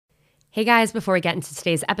Hey guys, before we get into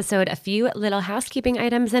today's episode, a few little housekeeping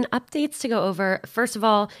items and updates to go over. First of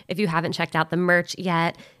all, if you haven't checked out the merch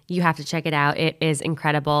yet, you have to check it out. It is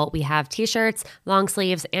incredible. We have t-shirts, long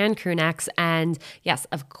sleeves, and crew necks. And yes,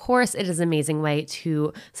 of course, it is an amazing way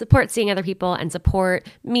to support seeing other people and support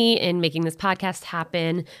me in making this podcast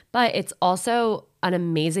happen. But it's also an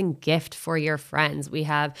amazing gift for your friends. We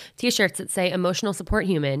have t-shirts that say emotional support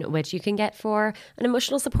human, which you can get for an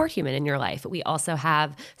emotional support human in your life. We also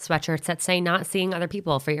have sweatshirts that say not seeing other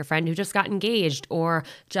people for your friend who just got engaged or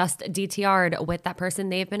just DTR'd with that person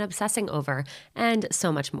they've been obsessing over, and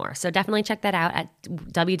so much more. So definitely check that out at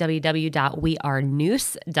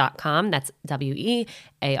www.wearenews.com. That's WEARENUS.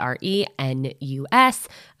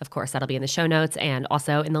 Of course, that'll be in the show notes and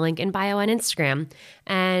also in the link in bio on Instagram.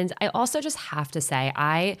 And I also just have to say,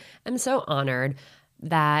 I am so honored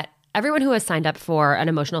that everyone who has signed up for an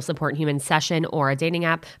emotional support human session or a dating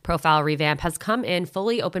app profile revamp has come in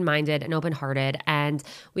fully open-minded and open-hearted, and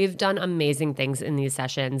we've done amazing things in these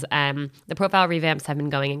sessions. The profile revamps have been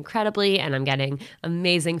going incredibly, and I'm getting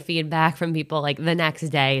amazing feedback from people like the next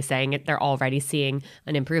day saying they're already seeing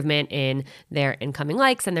an improvement in their incoming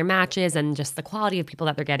likes and their matches and just the quality of people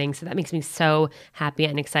that they're getting. So that makes me so happy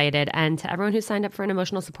and excited. And to everyone who signed up for an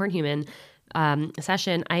emotional support human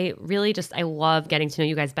session, I love getting to know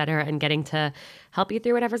you guys better and getting to help you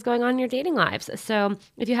through whatever's going on in your dating lives. So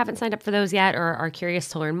if you haven't signed up for those yet or are curious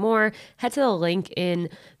to learn more, head to the link in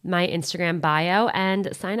my Instagram bio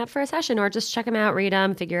and sign up for a session, or just check them out, read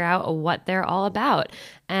them, figure out what they're all about.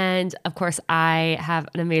 And of course, I have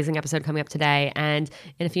an amazing episode coming up today. And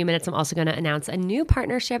in a few minutes, I'm also going to announce a new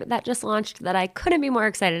partnership that just launched that I couldn't be more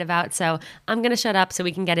excited about. So I'm going to shut up so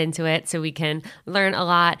we can get into it, so we can learn a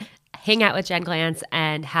lot, hang out with Jen Glantz,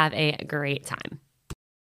 and have a great time.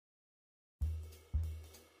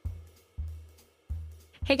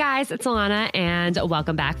 Hey guys, it's Alana, and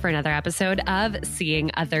welcome back for another episode of Seeing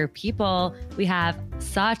Other People. We have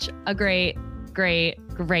such a great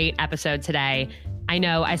episode today. I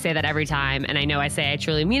know I say that every time, and I know I say I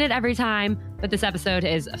truly mean it every time, but this episode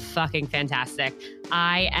is fucking fantastic.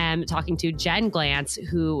 I am talking to Jen Glantz,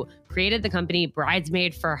 who created the company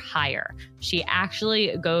Bridesmaid for Hire. She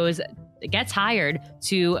actually gets hired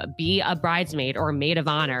to be a bridesmaid or maid of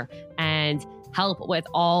honor and help with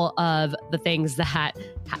all of the things that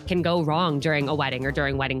can go wrong during a wedding or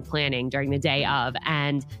during wedding planning during the day of.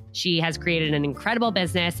 And she has created an incredible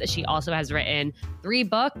business. She also has written 3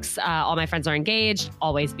 books, All My Friends Are Engaged,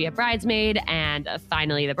 Always Be a Bridesmaid, and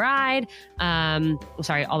Finally the Bride.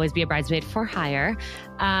 Always Be a Bridesmaid for Hire.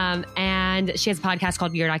 And she has a podcast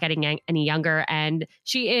called You're Not Getting Any Younger. And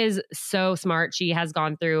she is so smart. She has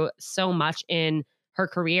gone through so much in her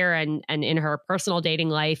career and in her personal dating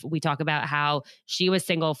life. We talk about how she was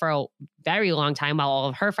single for a very long time while all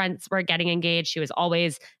of her friends were getting engaged. She was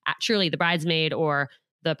always truly the bridesmaid or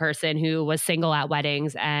the person who was single at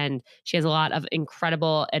weddings. And she has a lot of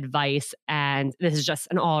incredible advice. And this is just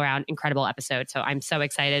an all-around incredible episode. So I'm so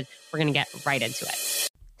excited. We're going to get right into it.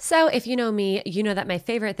 So if you know me, you know that my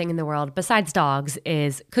favorite thing in the world besides dogs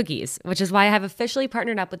is cookies, which is why I have officially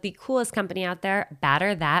partnered up with the coolest company out there,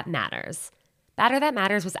 Batter That Matters. Batter That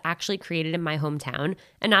Matters was actually created in my hometown,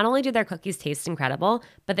 and not only do their cookies taste incredible,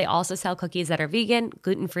 but they also sell cookies that are vegan,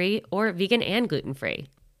 gluten-free, or vegan and gluten-free.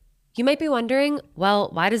 You might be wondering, well,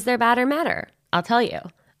 why does their batter matter? I'll tell you.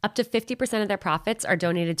 Up to 50% of their profits are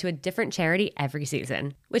donated to a different charity every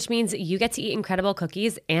season, which means you get to eat incredible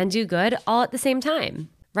cookies and do good all at the same time.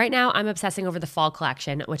 Right now, I'm obsessing over the fall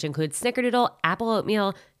collection, which includes snickerdoodle, apple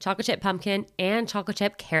oatmeal, chocolate chip pumpkin, and chocolate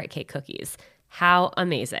chip carrot cake cookies. How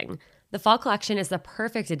amazing. The fall collection is the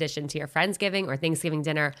perfect addition to your Friendsgiving or Thanksgiving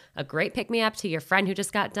dinner, a great pick-me-up to your friend who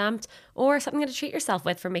just got dumped, or something to treat yourself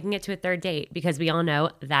with for making it to a third date, because we all know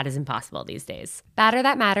that is impossible these days. Batter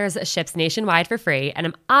That Matters ships nationwide for free, and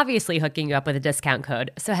I'm obviously hooking you up with a discount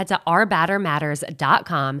code. So head to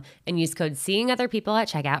ourbattermatters.com and use code SEEINGOTHERPeople at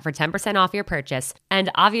checkout for 10% off your purchase.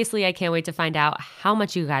 And obviously, I can't wait to find out how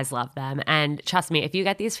much you guys love them. And trust me, if you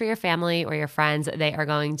get these for your family or your friends, they are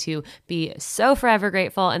going to be so forever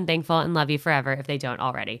grateful and thankful and love you forever if they don't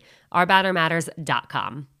already.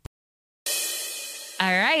 ourbattermatters.com. All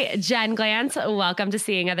right, Jen Glantz, welcome to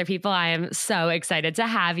Seeing Other People. I am so excited to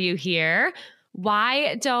have you here.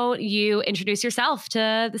 Why don't you introduce yourself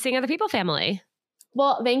to the Seeing Other People family?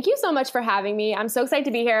 Well, thank you so much for having me. I'm so excited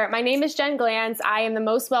to be here. My name is Jen Glantz. I am the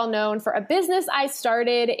most well-known for a business I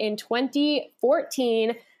started in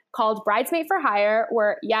 2014 called Bridesmaid for Hire,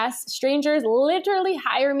 where, yes, strangers literally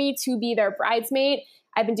hire me to be their bridesmaid.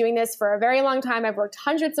 I've been doing this for a very long time. I've worked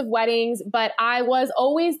hundreds of weddings, but I was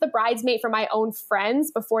always the bridesmaid for my own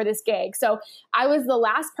friends before this gig. So I was the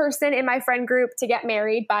last person in my friend group to get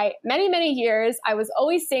married by many, many years. I was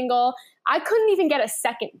always single. I couldn't even get a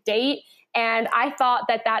second date. And I thought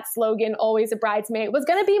that that slogan, always a bridesmaid, was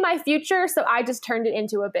going to be my future. So I just turned it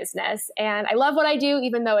into a business. And I love what I do,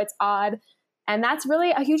 even though it's odd. And that's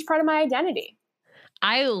really a huge part of my identity.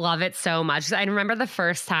 I love it so much. I remember the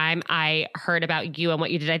first time I heard about you and what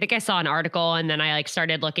you did. I think I saw an article and then I like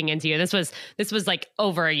started looking into you. This was like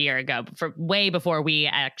over a year ago, for way before we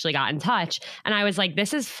actually got in touch. And I was like,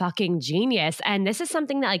 this is fucking genius. And this is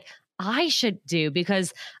something that like I should do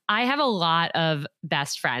because I have a lot of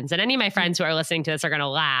best friends, and any of my friends who are listening to this are going to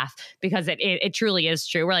laugh because it truly is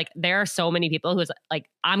true. We're like, there are so many people who's like,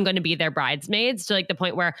 I'm going to be their bridesmaids, to like the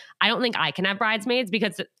point where I don't think I can have bridesmaids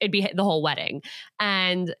because it'd be the whole wedding.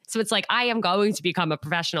 And so it's like, I am going to become a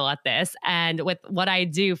professional at this. And with what I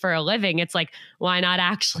do for a living, it's like, why not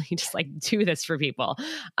actually just like do this for people?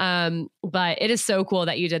 But it is so cool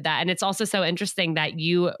that you did that. And it's also so interesting that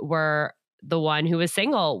you were the one who was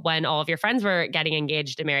single when all of your friends were getting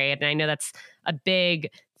engaged and married. And I know that's a big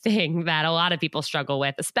thing that a lot of people struggle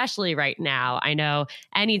with, especially right now. I know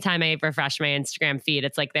anytime I refresh my Instagram feed,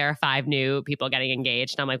 it's like there are 5 new people getting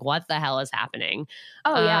engaged. And I'm like, what the hell is happening?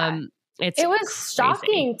 Oh, yeah. It was crazy.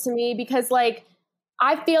 Shocking to me because like,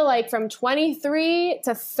 I feel like from 23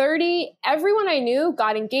 to 30, everyone I knew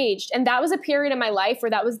got engaged. And that was a period in my life where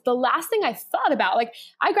that was the last thing I thought about. Like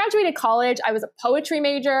I graduated college, I was a poetry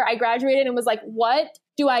major. I graduated and was like, what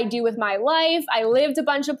do I do with my life? I lived a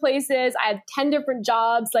bunch of places. I had 10 different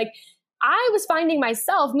jobs. Like I was finding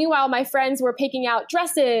myself. Meanwhile, my friends were picking out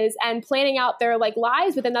dresses and planning out their like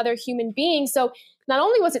lives with another human being. So not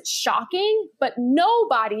only was it shocking, but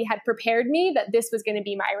nobody had prepared me that this was going to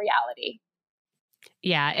be my reality.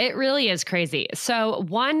 Yeah, it really is crazy. So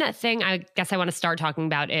one thing I guess I want to start talking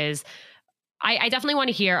about is I definitely want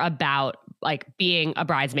to hear about like being a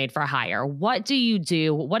bridesmaid for hire. What do you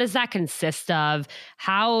do? What does that consist of?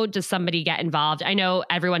 How does somebody get involved? I know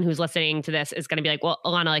everyone who's listening to this is going to be like, well,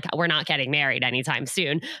 Alana, like we're not getting married anytime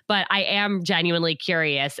soon, but I am genuinely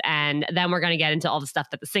curious. And then we're going to get into all the stuff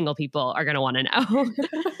that the single people are going to want to know.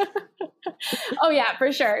 Oh yeah,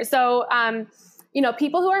 for sure. So,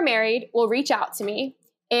 people who are married will reach out to me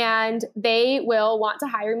and they will want to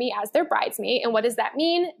hire me as their bridesmaid. And what does that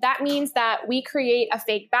mean? That means that we create a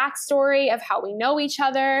fake backstory of how we know each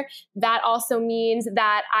other. That also means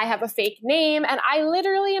that I have a fake name and I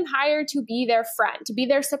literally am hired to be their friend, to be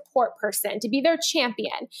their support person, to be their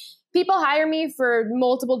champion. People hire me for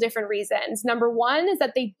multiple different reasons. Number one is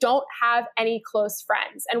that they don't have any close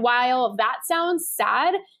friends. And while that sounds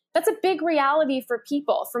sad, that's a big reality for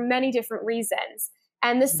people for many different reasons.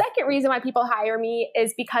 And the second reason why people hire me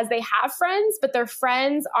is because they have friends, but their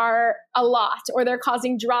friends are a lot, or they're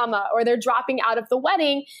causing drama, or they're dropping out of the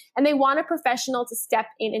wedding, and they want a professional to step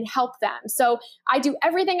in and help them. So I do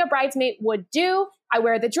everything a bridesmaid would do. I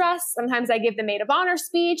wear the dress. Sometimes I give the maid of honor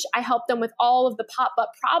speech. I help them with all of the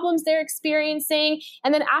pop-up problems they're experiencing.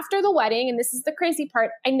 And then after the wedding, and this is the crazy part,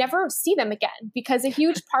 I never see them again because a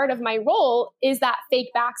huge part of my role is that fake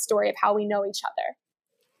backstory of how we know each other.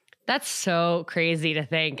 That's so crazy to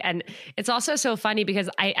think. And it's also so funny because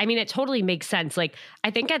I mean, it totally makes sense. Like,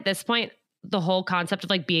 I think at this point, the whole concept of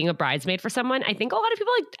like being a bridesmaid for someone, I think a lot of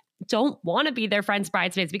people like don't want to be their friends'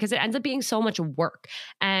 bridesmaids because it ends up being so much work.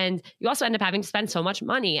 And you also end up having to spend so much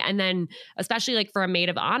money. And then especially like for a maid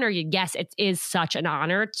of honor, yes, it is such an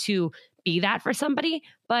honor to be that for somebody.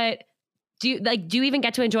 But do you even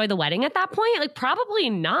get to enjoy the wedding at that point? Like probably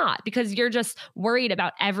not, because you're just worried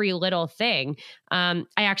about every little thing. I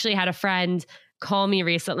actually had a friend call me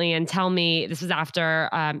recently and tell me, this was after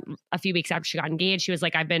a few weeks after she got engaged. She was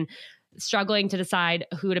like, I've been struggling to decide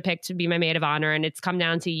who to pick to be my maid of honor. And it's come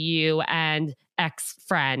down to you and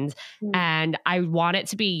ex-friend. And I want it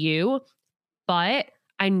to be you, but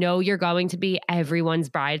I know you're going to be everyone's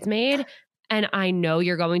bridesmaid. And I know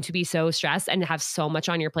you're going to be so stressed and have so much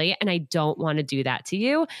on your plate. And I don't want to do that to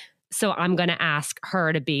you. So I'm going to ask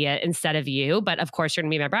her to be it instead of you. But of course, you're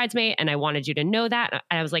going to be my bridesmaid. And I wanted you to know that.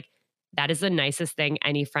 And I was like, that is the nicest thing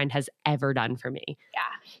any friend has ever done for me.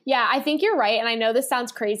 Yeah, I think you're right. And I know this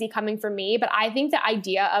sounds crazy coming from me, but I think the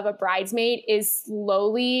idea of a bridesmaid is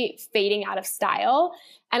slowly fading out of style.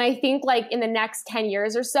 And I think like in the next 10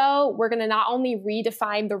 years or so, we're going to not only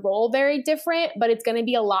redefine the role very different, but it's going to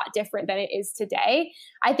be a lot different than it is today.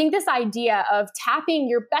 I think this idea of tapping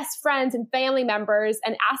your best friends and family members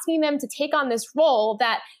and asking them to take on this role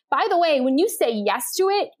that, by the way, when you say yes to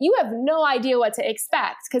it, you have no idea what to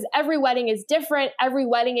expect because every wedding is different. Every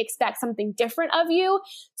wedding expects something different of you.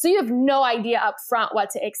 So you have no idea up front what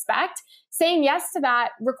to expect. Saying yes to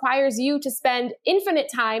that requires you to spend infinite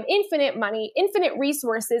time, infinite money, infinite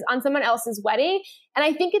resources on someone else's wedding. And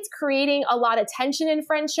I think it's creating a lot of tension in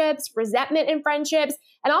friendships, resentment in friendships,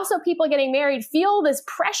 and also people getting married feel this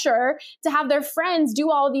pressure to have their friends do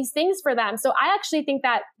all of these things for them. So I actually think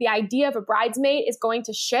that the idea of a bridesmaid is going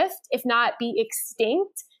to shift, if not be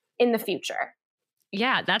extinct, in the future.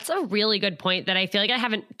 Yeah, that's a really good point that I feel like I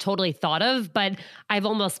haven't totally thought of, but I've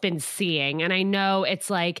almost been seeing. And I know it's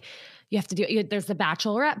like, you have to do, there's the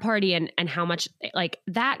bachelorette party and how much like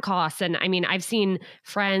that costs. And I mean, I've seen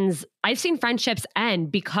friendships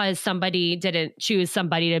end because somebody didn't choose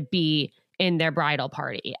somebody to be in their bridal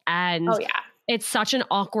party. And it's such an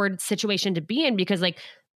awkward situation to be in because like,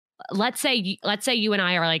 let's say you and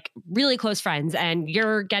I are like really close friends and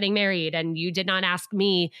you're getting married and you did not ask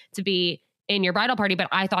me to be in your bridal party, but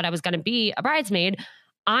I thought I was going to be a bridesmaid.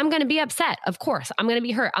 I'm going to be upset. Of course, I'm going to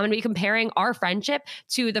be hurt. I'm going to be comparing our friendship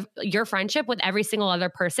to your friendship with every single other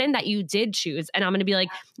person that you did choose. And I'm going to be like,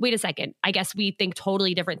 wait a second. I guess we think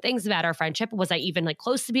totally different things about our friendship. Was I even like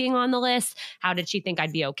close to being on the list? How did she think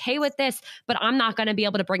I'd be okay with this? But I'm not going to be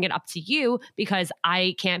able to bring it up to you because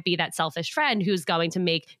I can't be that selfish friend who's going to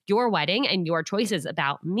make your wedding and your choices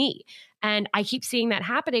about me. And I keep seeing that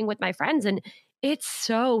happening with my friends, and it's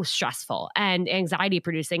so stressful and anxiety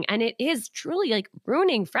producing. And it is truly like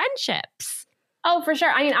ruining friendships. Oh, for sure.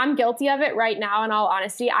 I mean, I'm guilty of it right now. In all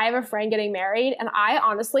honesty, I have a friend getting married and I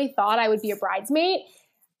honestly thought I would be a bridesmaid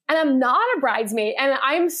and I'm not a bridesmaid. And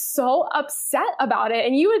I'm so upset about it.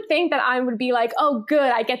 And you would think that I would be like, oh, good,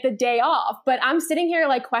 I get the day off. But I'm sitting here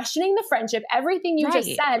like questioning the friendship, everything you just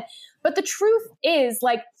said. But the truth is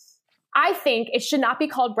like, I think it should not be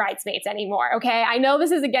called bridesmaids anymore, okay? I know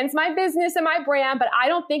this is against my business and my brand, but I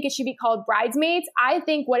don't think it should be called bridesmaids. I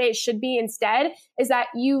think what it should be instead is that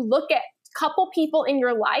you look at a couple people in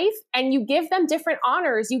your life and you give them different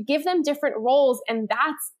honors, you give them different roles, and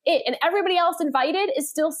that's it. And everybody else invited is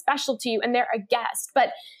still special to you and they're a guest. But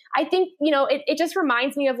I think, it just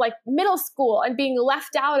reminds me of like middle school and being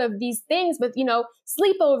left out of these things with,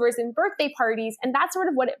 sleepovers and birthday parties. And that's sort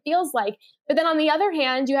of what it feels like. But then on the other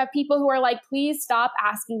hand, you have people who are like, please stop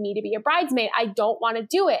asking me to be a bridesmaid. I don't want to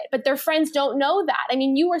do it. But their friends don't know that. I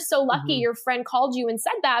mean, you were so lucky your friend called you and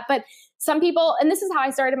said that. But some people, and this is how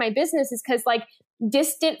I started my business, is because like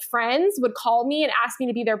distant friends would call me and ask me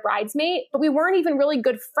to be their bridesmaid. But we weren't even really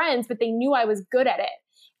good friends, but they knew I was good at it.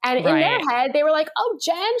 And in their head, they were like, oh,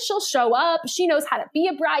 Jen, she'll show up. She knows how to be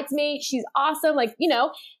a bridesmaid. She's awesome. Like,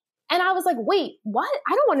 and I was like, wait, what?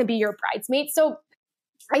 I don't want to be your bridesmaid. So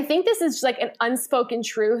I think this is just like an unspoken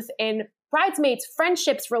truth in bridesmaids,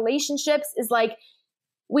 friendships, relationships is like,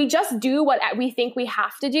 we just do what we think we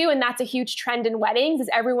have to do. And that's a huge trend in weddings is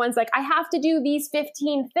everyone's like, I have to do these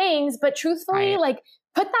 15 things. But truthfully, like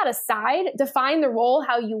put that aside, define the role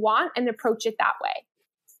how you want and approach it that way.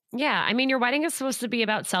 Yeah. I mean, your wedding is supposed to be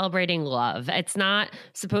about celebrating love. It's not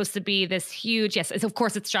supposed to be this huge, yes, of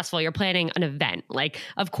course it's stressful. You're planning an event. Like,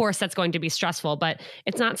 of course that's going to be stressful, but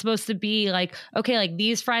it's not supposed to be like, okay, like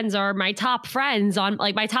these friends are my top friends on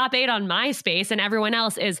like my top 8 on MySpace and everyone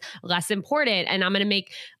else is less important. And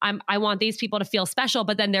I want these people to feel special,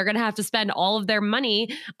 but then they're going to have to spend all of their money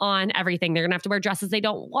on everything. They're going to have to wear dresses they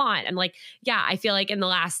don't want. And like, yeah, I feel like in the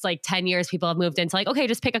last like 10 years, people have moved into like, okay,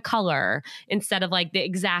 just pick a color instead of like the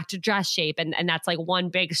exact dress shape. And that's like one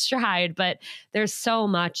big stride, but there's so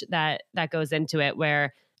much that goes into it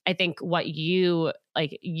where I think what you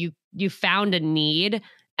like, you found a need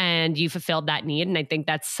and you fulfilled that need. And I think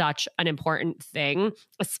that's such an important thing,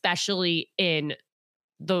 especially in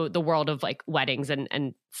the world of like weddings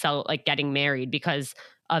and so like getting married because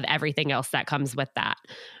of everything else that comes with that.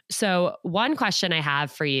 So one question I have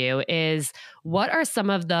for you is, what are some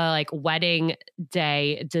of the like wedding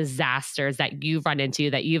day disasters that you've run into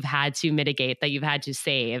that you've had to mitigate, that you've had to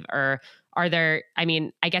save? Or are there, I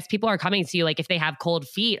mean, I guess people are coming to you, like if they have cold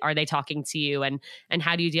feet, are they talking to you? And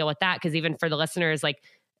how do you deal with that? Because even for the listeners, like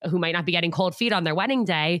who might not be getting cold feet on their wedding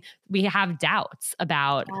day, we have doubts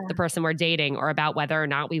about the person we're dating or about whether or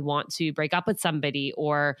not we want to break up with somebody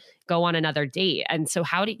or go on another date. And so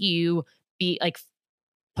how do you be like,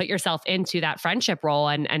 put yourself into that friendship role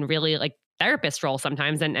and really like therapist role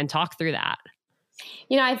sometimes and talk through that?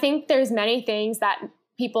 I think there's many things that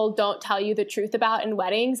people don't tell you the truth about in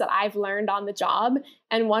weddings that I've learned on the job.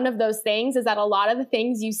 And one of those things is that a lot of the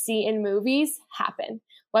things you see in movies happen,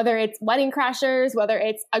 whether it's wedding crashers, whether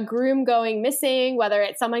it's a groom going missing, whether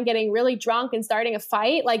it's someone getting really drunk and starting a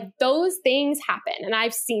fight, like those things happen. And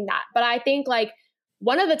I've seen that. But I think like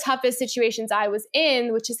one of the toughest situations I was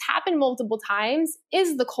in, which has happened multiple times,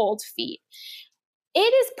 is the cold feet. It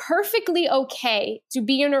is perfectly okay to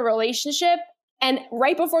be in a relationship and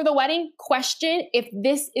right before the wedding, question if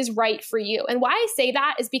this is right for you. And why I say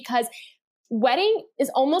that is because wedding is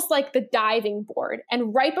almost like the diving board.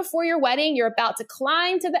 And right before your wedding, you're about to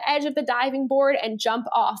climb to the edge of the diving board and jump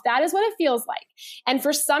off. That is what it feels like. And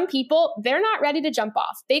for some people, they're not ready to jump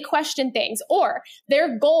off. They question things, or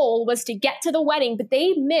their goal was to get to the wedding, but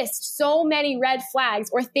they missed so many red flags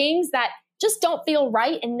or things that just don't feel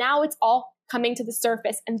right. And now it's all coming to the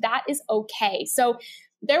surface, and that is okay. So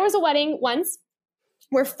there was a wedding once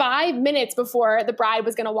where 5 minutes before the bride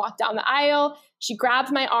was going to walk down the aisle, she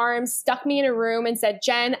grabbed my arm, stuck me in a room and said,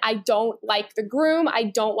 "Jen, I don't like the groom.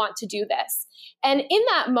 I don't want to do this." And in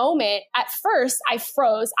that moment, at first, I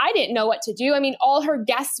froze. I didn't know what to do. I mean, all her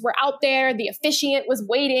guests were out there. The officiant was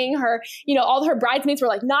waiting. All her bridesmaids were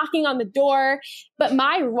like knocking on the door. But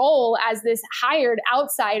my role as this hired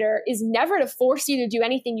outsider is never to force you to do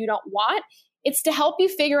anything you don't want. It's to help you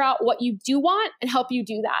figure out what you do want and help you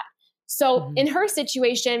do that. So in her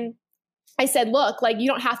situation, I said, "Look, like you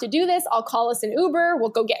don't have to do this. I'll call us an Uber. We'll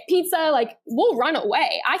go get pizza. Like we'll run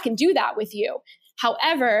away. I can do that with you."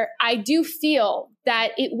 However, I do feel that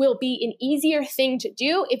it will be an easier thing to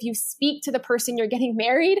do if you speak to the person you're getting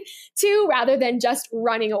married to rather than just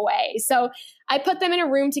running away. So I put them in a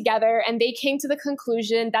room together and they came to the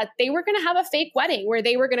conclusion that they were going to have a fake wedding where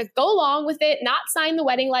they were going to go along with it, not sign the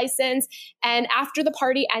wedding license. And after the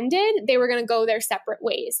party ended, they were going to go their separate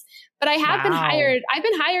ways. But I have been hired. I've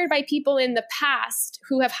been hired by people in the past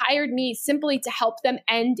who have hired me simply to help them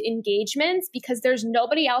end engagements because there's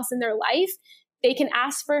nobody else in their life they can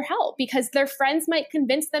ask for help because their friends might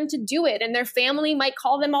convince them to do it and their family might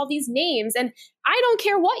call them all these names. And I don't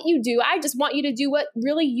care what you do. I just want you to do what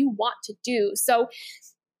really you want to do. So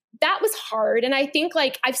that was hard. And I think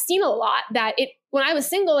like I've seen a lot that when I was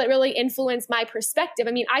single, it really influenced my perspective.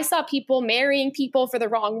 I mean, I saw people marrying people for the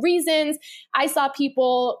wrong reasons. I saw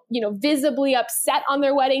people, visibly upset on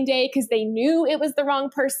their wedding day because they knew it was the wrong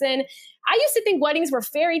person. I used to think weddings were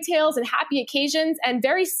fairy tales and happy occasions. And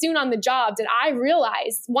very soon on the job did I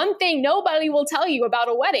realize one thing nobody will tell you about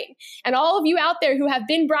a wedding. And all of you out there who have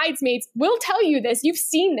been bridesmaids will tell you this. You've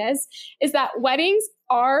seen this, is that weddings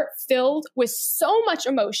are filled with so much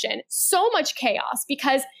emotion, so much chaos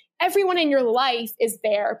because everyone in your life is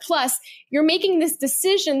there. Plus, you're making this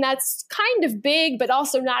decision that's kind of big, but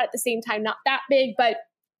also not at the same time, not that big. But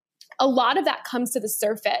a lot of that comes to the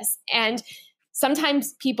surface. And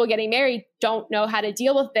sometimes people getting married don't know how to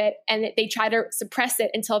deal with it and they try to suppress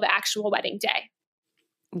it until the actual wedding day.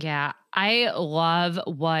 Yeah, I love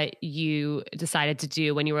what you decided to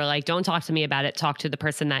do when you were like, don't talk to me about it. Talk to the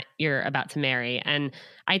person that you're about to marry. And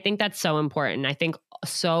I think that's so important. I think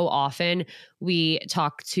so often we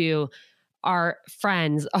talk to our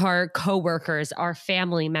friends, our coworkers, our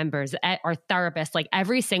family members, our therapists, like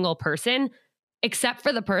every single person except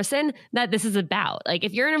for the person that this is about. Like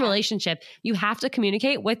if you're in a relationship, you have to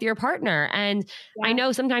communicate with your partner. And I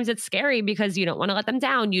know sometimes it's scary because you don't want to let them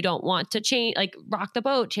down. You don't want to change, like rock the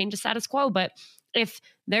boat, change the status quo. But if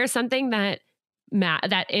there's something that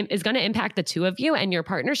is going to impact the two of you and your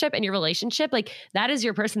partnership and your relationship, like that is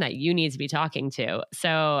your person that you need to be talking to.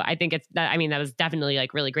 So I think that was definitely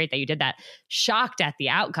like really great that you did that. Shocked at the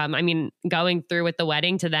outcome. I mean, going through with the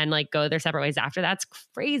wedding to then like go their separate ways after, that's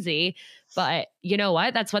crazy. But you know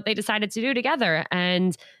what? That's what they decided to do together.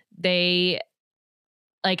 And they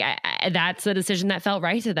that's the decision that felt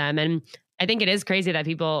right to them. And I think it is crazy that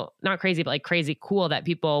people, not crazy, but like crazy cool that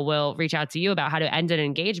people will reach out to you about how to end an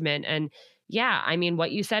engagement. And yeah, I mean,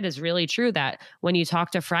 what you said is really true that when you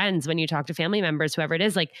talk to friends, when you talk to family members, whoever it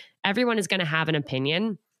is, like everyone is going to have an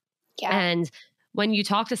opinion. Yeah. And when you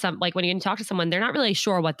talk to someone, they're not really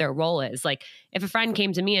sure what their role is. Like if a friend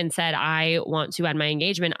came to me and said, "I want to end my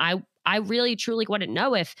engagement," I really truly wouldn't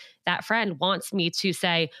know if that friend wants me to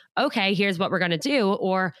say, "Okay, here's what we're going to do,"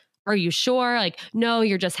 or "Are you sure?" Like, "No,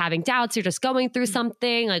 you're just having doubts. You're just going through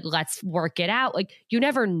something. Like, let's work it out." Like, you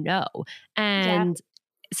never know. And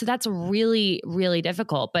so that's really, really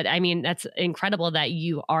difficult. But I mean, that's incredible that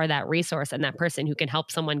you are that resource and that person who can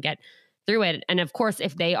help someone get through it. And of course,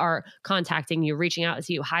 if they are contacting you, reaching out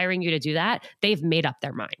to you, hiring you to do that, they've made up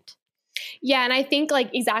their mind. Yeah. And I think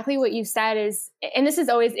like exactly what you said is, and this is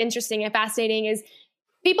always interesting and fascinating, is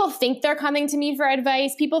People think they're coming to me for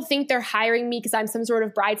advice. People think they're hiring me because I'm some sort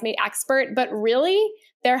of bridesmaid expert, but really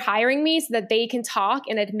they're hiring me so that they can talk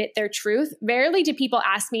and admit their truth. Rarely do people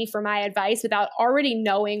ask me for my advice without already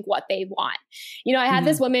knowing what they want. You know, I had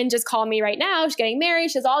this woman just call me right now. She's getting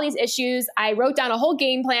married. She has all these issues. I wrote down a whole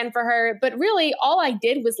game plan for her, but really all I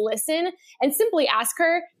did was listen and simply ask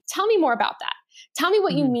her, tell me more about that. Tell me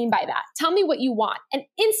what you mean by that. Tell me what you want. And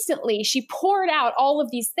instantly she poured out all of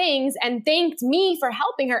these things and thanked me for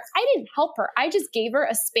helping her. I didn't help her. I just gave her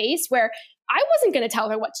a space where I wasn't going to tell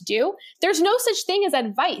her what to do. There's no such thing as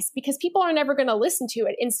advice because people are never going to listen to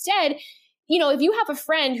it. Instead, you know, if you have a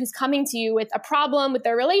friend who's coming to you with a problem with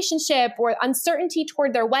their relationship or uncertainty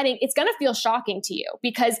toward their wedding, it's going to feel shocking to you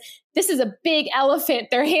because this is a big elephant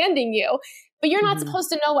they're handing you. But you're not supposed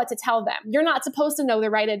to know what to tell them. You're not supposed to know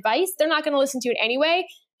the right advice. They're not going to listen to it anyway.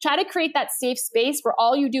 Try to create that safe space where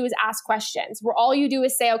all you do is ask questions, where all you do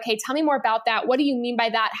is say, okay, tell me more about that. What do you mean by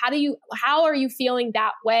that? How are you feeling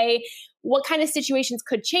that way? What kind of situations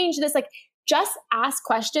could change this? Like, just ask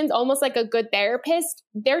questions, almost like a good therapist.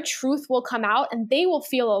 Their truth will come out and they will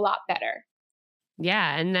feel a lot better.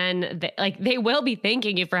 Yeah. And then they will be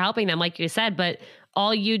thanking you for helping them, like you said, but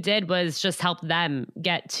all you did was just help them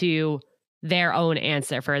get to their own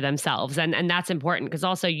answer for themselves. And that's important because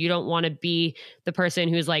also you don't want to be the person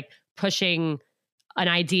who's like pushing an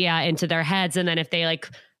idea into their heads. And then if they like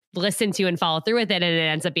listen to and follow through with it and it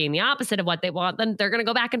ends up being the opposite of what they want, then they're going to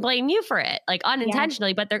go back and blame you for it, like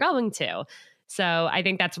unintentionally, but they're going to. So I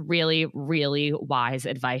think that's really, really wise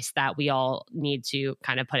advice that we all need to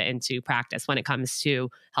kind of put it into practice when it comes to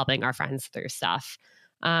helping our friends through stuff.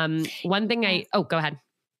 One thing go ahead.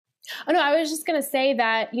 Oh, no, I was just going to say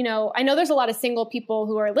that, you know, I know there's a lot of single people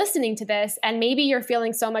who are listening to this, and maybe you're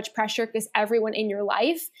feeling so much pressure because everyone in your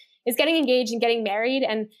life is getting engaged and getting married.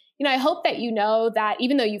 And, you know, I hope that you know that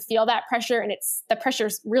even though you feel that pressure and the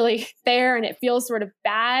pressure's really there and it feels sort of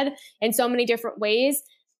bad in so many different ways,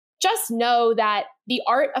 just know that the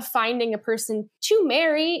art of finding a person to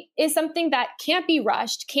marry is something that can't be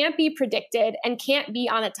rushed, can't be predicted, and can't be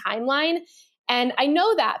on a timeline. And I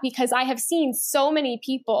know that because I have seen so many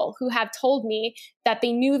people who have told me that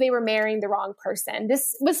they knew they were marrying the wrong person.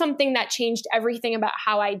 This was something that changed everything about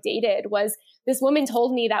how I dated. Was this woman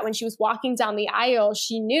told me that when she was walking down the aisle,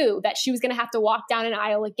 she knew that she was going to have to walk down an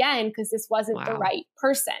aisle again because this wasn't the right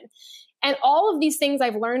person. And all of these things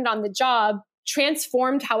I've learned on the job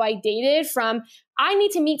transformed how I dated from I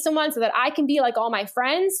need to meet someone so that I can be like all my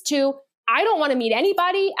friends to I don't want to meet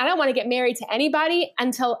anybody. I don't want to get married to anybody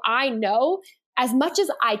until I know as much as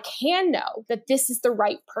I can know that this is the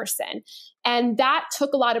right person. And that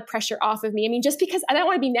took a lot of pressure off of me. I mean, just because I don't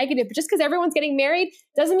want to be negative, but just because everyone's getting married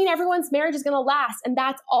doesn't mean everyone's marriage is going to last. And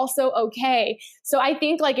that's also okay. So I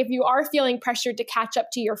think like if you are feeling pressured to catch up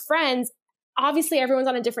to your friends, obviously everyone's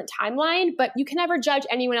on a different timeline, but you can never judge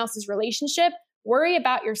anyone else's relationship. Worry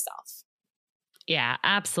about yourself. Yeah,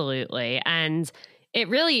 absolutely. And it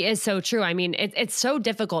really is so true. I mean, it's so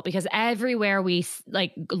difficult because everywhere we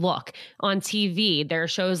like look on TV, there are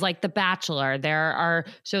shows like The Bachelor, there are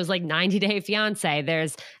shows like 90 Day Fiance,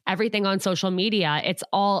 there's everything on social media. It's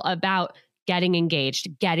all about getting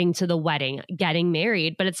engaged, getting to the wedding, getting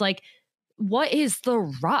married. But it's like, what is the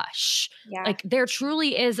rush? Yeah. Like there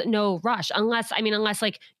truly is no rush unless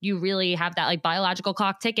like you really have that like biological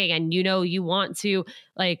clock ticking and you know you want to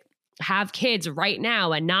like have kids right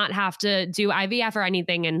now and not have to do IVF or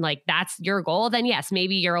anything and like that's your goal, then yes,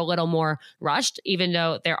 maybe you're a little more rushed, even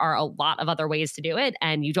though there are a lot of other ways to do it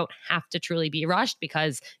and you don't have to truly be rushed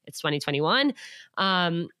because it's 2021.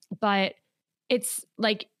 But it's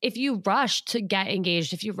like if you rush to get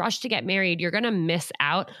engaged, if you rush to get married, you're going to miss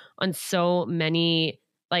out on so many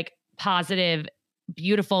like positive,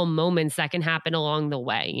 beautiful moments that can happen along the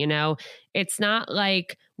way. You know, it's not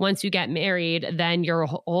like once you get married, then your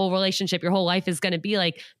whole relationship, your whole life is going to be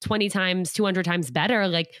like 20 times, 200 times better.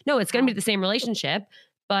 Like, no, it's going to be the same relationship.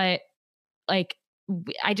 But like,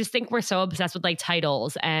 I just think we're so obsessed with like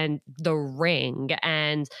titles and the ring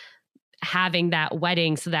and having that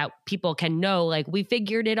wedding so that people can know like we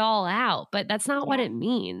figured it all out, but that's not what it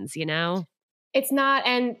means, you know? It's not.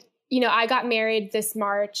 And, you know, I got married this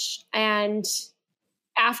March and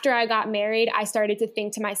after I got married, I started to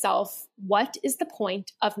think to myself, what is the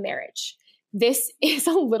point of marriage? This is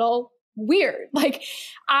a little weird. Like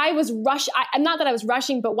I was not that I was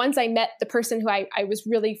rushing, but once I met the person who I was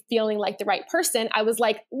really feeling like the right person, I was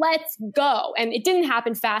like, let's go. And it didn't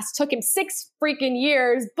happen fast. It took him 6 freaking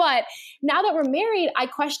years. But now that we're married, I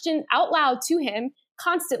question out loud to him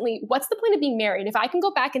constantly, what's the point of being married? If I can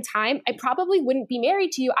go back in time, I probably wouldn't be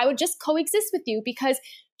married to you. I would just coexist with you because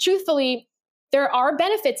truthfully, there are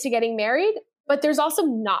benefits to getting married, but there's also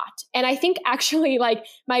not. And I think actually like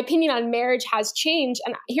my opinion on marriage has changed.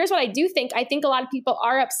 And here's what I do think. I think a lot of people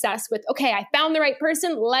are obsessed with, okay, I found the right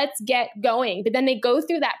person, let's get going. But then they go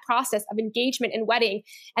through that process of engagement and wedding,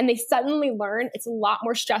 and they suddenly learn it's a lot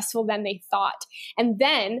more stressful than they thought. And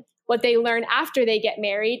then what they learn after they get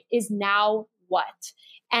married is now what?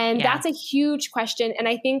 And that's a huge question. And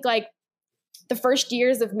I think like the first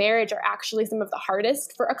years of marriage are actually some of the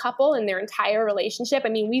hardest for a couple in their entire relationship. I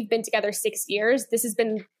mean, we've been together 6 years. This has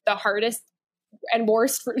been the hardest and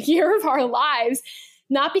worst year of our lives,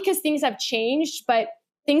 not because things have changed, but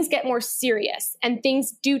things get more serious and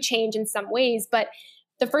things do change in some ways. But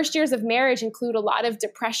the first years of marriage include a lot of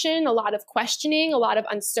depression, a lot of questioning, a lot of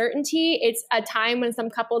uncertainty. It's a time when some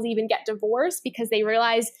couples even get divorced because they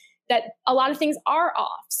realize that a lot of things are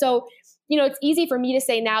off. So, you know, it's easy for me to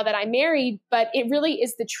say now that I'm married, but it really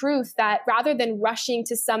is the truth that rather than rushing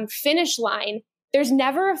to some finish line, there's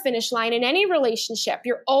never a finish line in any relationship.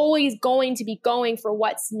 You're always going to be going for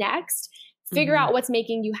what's next. Figure out what's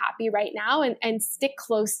making you happy right now and stick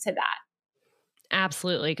close to that.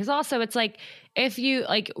 Absolutely. Because also it's like, if you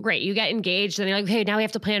like, great, you get engaged and you're like, okay, now we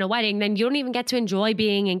have to plan a wedding. Then you don't even get to enjoy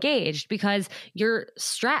being engaged because you're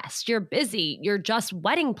stressed, you're busy, you're just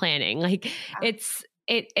wedding planning. Like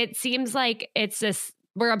it seems like it's this,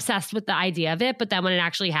 we're obsessed with the idea of it. But then when it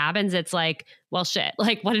actually happens, it's like, well, shit,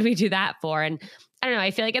 like, what did we do that for? And I don't know.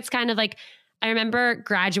 I feel like it's kind of like, I remember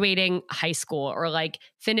graduating high school or like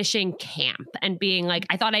finishing camp and being like,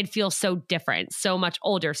 I thought I'd feel so different, so much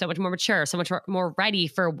older, so much more mature, so much more ready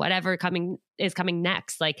for whatever is coming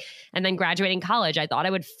next. Like, and then graduating college, I thought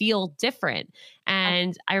I would feel different.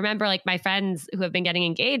 And I remember like my friends who have been getting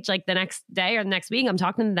engaged, like the next day or the next week, I'm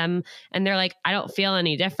talking to them and they're like, I don't feel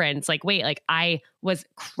any difference. Like, wait, like I was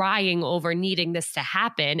crying over needing this to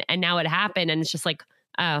happen and now it happened. And it's just like,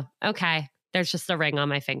 oh, okay. There's just a ring on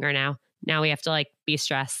my finger now. Now we have to like be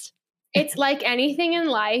stressed. It's like anything in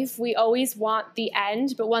life. We always want the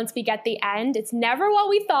end, but once we get the end, it's never what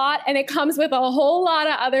we thought. And it comes with a whole lot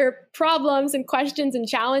of other problems and questions and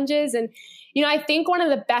challenges. And, you know, I think one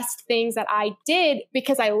of the best things that I did,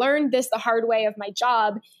 because I learned this the hard way of my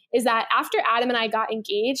job, is that after Adam and I got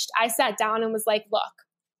engaged, I sat down and was like, look,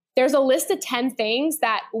 there's a list of 10 things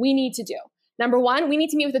that we need to do. Number one, we need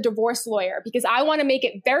to meet with a divorce lawyer because I want to make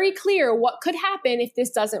it very clear what could happen if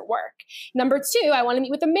this doesn't work. Number two, I want to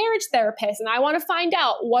meet with a marriage therapist and I want to find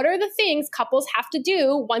out what are the things couples have to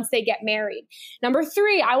do once they get married. Number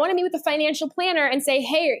three, I want to meet with a financial planner and say,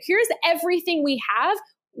 hey, here's everything we have.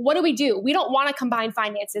 What do we do? We don't want to combine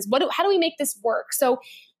finances. How do we make this work? So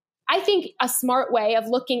I think a smart way of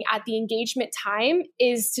looking at the engagement time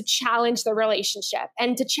is to challenge the relationship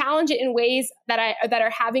and to challenge it in ways that are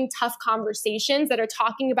having tough conversations, that are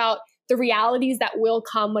talking about the realities that will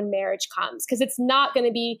come when marriage comes. Because it's not going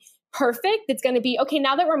to be perfect. It's going to be, okay,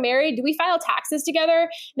 now that we're married, do we file taxes together?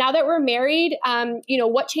 Now that we're married,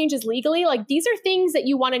 what changes legally? Like these are things that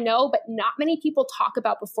you want to know, but not many people talk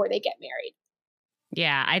about before they get married.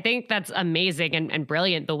 Yeah, I think that's amazing and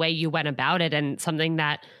brilliant the way you went about it, and something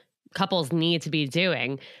that couples need to be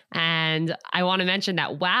doing. And I want to mention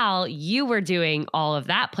that while you were doing all of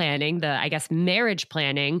that planning, I guess marriage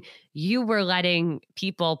planning, you were letting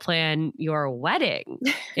people plan your wedding.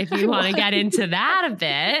 If you want to get into that a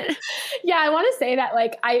bit. Yeah, I want to say that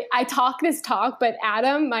like I talk this talk, but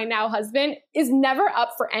Adam, my now husband, is never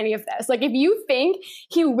up for any of this. Like if you think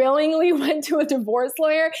he willingly went to a divorce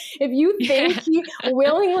lawyer, if you think he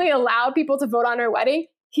willingly allowed people to vote on our wedding,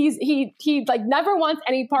 he like never wants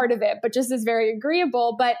any part of it, but just is very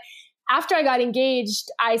agreeable. But after I got engaged,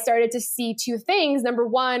 I started to see two things. Number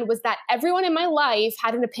one was that everyone in my life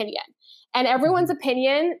had an opinion, and everyone's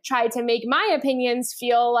opinion tried to make my opinions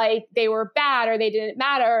feel like they were bad or they didn't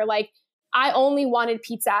matter. Like I only wanted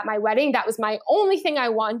pizza at my wedding. That was my only thing I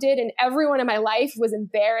wanted. And everyone in my life was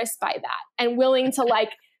embarrassed by that and willing to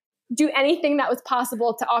like do anything that was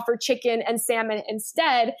possible to offer chicken and salmon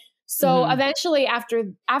instead. So eventually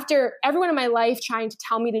after everyone in my life trying to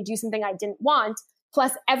tell me to do something I didn't want,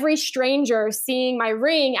 plus every stranger seeing my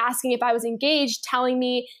ring, asking if I was engaged, telling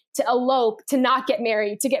me to elope, to not get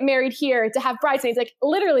married, to get married here, to have bridesmaids, like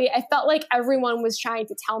literally I felt like everyone was trying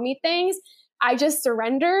to tell me things. I just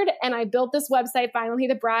surrendered and I built this website, Finally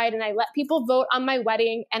the Bride, and I let people vote on my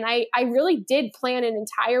wedding. And I really did plan an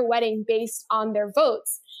entire wedding based on their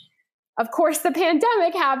votes. Of course, the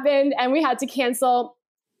pandemic happened and we had to cancel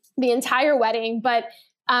the entire wedding, but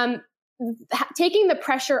taking the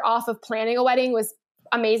pressure off of planning a wedding was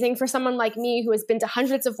amazing for someone like me who has been to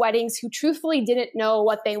hundreds of weddings, who truthfully didn't know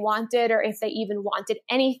what they wanted or if they even wanted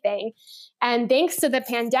anything. And thanks to the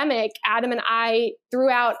pandemic, Adam and I threw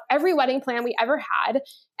out every wedding plan we ever had.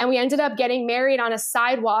 And we ended up getting married on a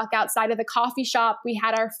sidewalk outside of the coffee shop. We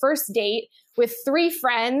had our first date with 3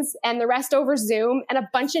 friends and the rest over Zoom, and a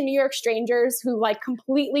bunch of New York strangers who like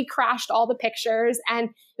completely crashed all the pictures. And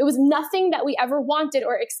it was nothing that we ever wanted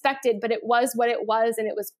or expected, but it was what it was, and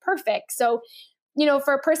it was perfect. So, you know,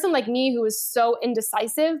 for a person like me who was so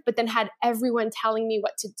indecisive, but then had everyone telling me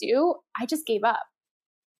what to do, I just gave up.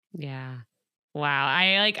 Yeah. Wow.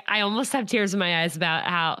 I almost have tears in my eyes about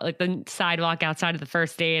how like the sidewalk outside of the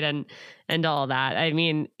first date and all that. I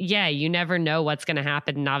mean, yeah, you never know what's going to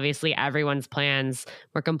happen. And obviously everyone's plans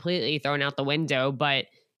were completely thrown out the window, but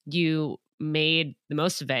you made the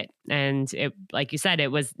most of it. And it, like you said,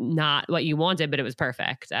 it was not what you wanted, but it was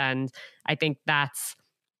perfect. And I think that's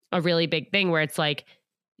a really big thing where it's like,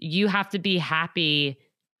 you have to be happy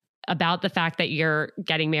about the fact that you're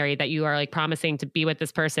getting married, that you are like promising to be with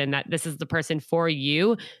this person, that this is the person for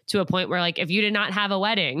you, to a point where like, if you did not have a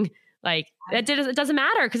wedding, like it doesn't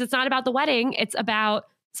matter, because it's not about the wedding. It's about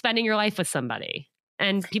spending your life with somebody.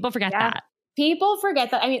 And people forget that. People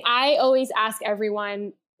forget that. I mean, I always ask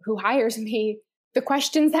everyone who hires me the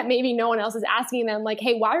questions that maybe no one else is asking them, like,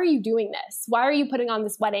 hey, why are you doing this? Why are you putting on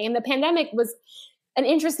this wedding? And the pandemic was an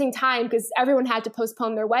interesting time because everyone had to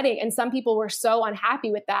postpone their wedding. And some people were so unhappy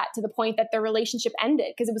with that to the point that their relationship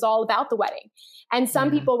ended because it was all about the wedding. And some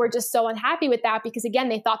people were just so unhappy with that because, again,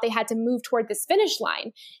 they thought they had to move toward this finish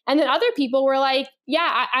line. And then other people were like,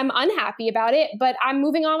 yeah, I'm unhappy about it, but I'm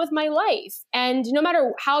moving on with my life. And no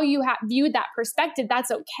matter how you viewed that perspective, that's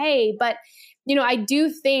okay. But, you know, I do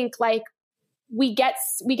think like, we get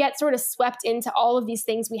sort of swept into all of these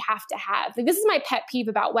things we have to have. Like, this is my pet peeve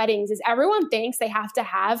about weddings is everyone thinks they have to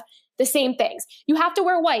have the same things. You have to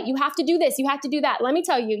wear white. You have to do this. You have to do that. Let me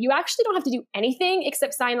tell you, you actually don't have to do anything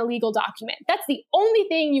except sign a legal document. That's the only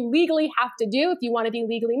thing you legally have to do if you want to be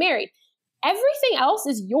legally married. Everything else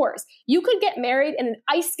is yours. You could get married in an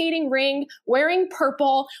ice skating ring, wearing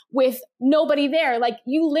purple with nobody there. Like,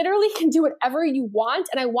 you literally can do whatever you want.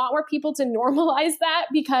 And I want more people to normalize that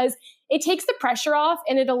because it takes the pressure off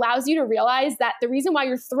and it allows you to realize that the reason why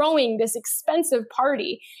you're throwing this expensive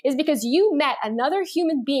party is because you met another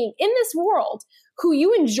human being in this world who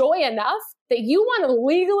you enjoy enough that you want to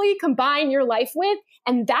legally combine your life with.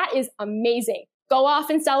 And that is amazing. Go off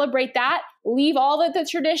and celebrate that. Leave all of the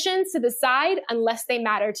traditions to the side unless they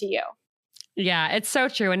matter to you. Yeah, it's so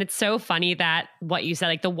true. And it's so funny that what you said,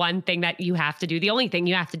 like the one thing that you have to do, the only thing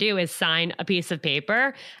you have to do is sign a piece of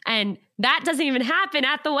paper. And that doesn't even happen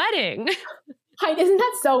at the wedding. Isn't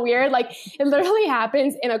that so weird? Like, it literally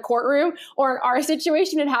happens in a courtroom, or in our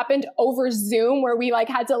situation, it happened over Zoom where we like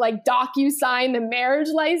had to like docu-sign the marriage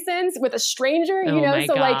license with a stranger, you know?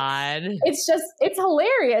 So God. Like, it's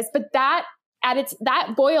hilarious. But that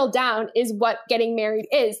boiled down is what getting married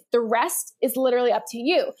is. The rest is literally up to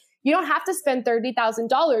you. You don't have to spend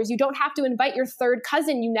 $30,000. You don't have to invite your third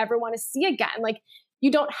cousin you never want to see again. Like,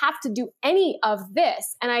 you don't have to do any of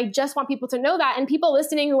this. And I just want people to know that. And people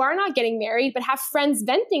listening who are not getting married, but have friends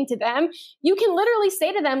venting to them, you can literally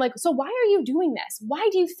say to them, like, so why are you doing this? Why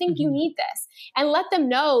do you think you need this? And let them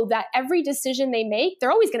know that every decision they make,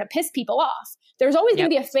 they're always going to piss people off. There's always going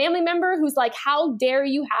to be a family member who's like, how dare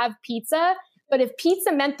you have pizza? But if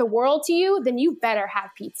pizza meant the world to you, then you better have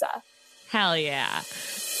pizza. Hell yeah.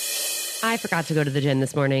 I forgot to go to the gym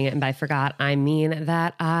this morning, and by forgot, I mean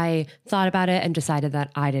that I thought about it and decided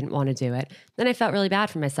that I didn't want to do it. Then I felt really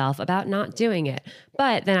bad for myself about not doing it.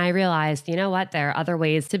 But then I realized, you know what? There are other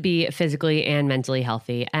ways to be physically and mentally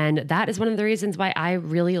healthy. And that is one of the reasons why I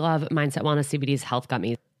really love Mindset Wellness CBD's health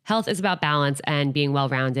gummies. Health is about balance and being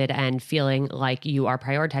well-rounded and feeling like you are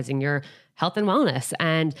prioritizing your health and wellness.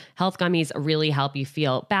 And health gummies really help you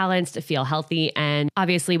feel balanced, feel healthy. And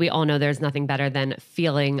obviously, we all know there's nothing better than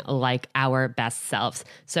feeling like our best selves.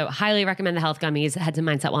 So highly recommend the health gummies. Head to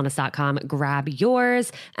mindsetwellness.com, grab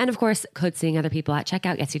yours. And of course, code Seeing Other People at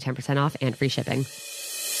checkout gets you 10% off and free shipping.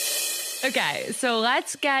 Okay, so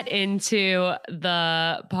let's get into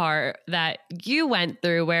the part that you went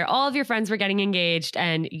through where all of your friends were getting engaged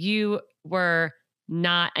and you were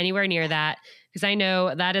not anywhere near that. Because I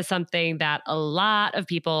know that is something that a lot of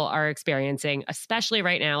people are experiencing, especially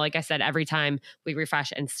right now. Like I said, every time we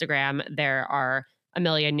refresh Instagram, there are a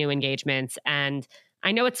million new engagements. And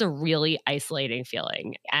I know it's a really isolating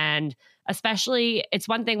feeling. And especially, it's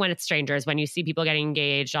one thing when it's strangers, when you see people getting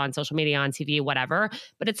engaged on social media, on TV, whatever.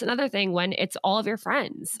 But it's another thing when it's all of your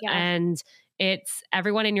friends. Yeah. And it's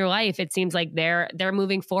everyone in your life. It seems like they're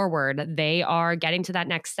moving forward. They are getting to that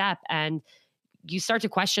next step. And you start to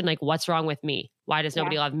question like, what's wrong with me? Why does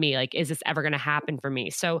nobody love me? Like, is this ever going to happen for me?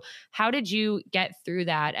 So how did you get through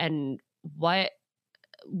that? And what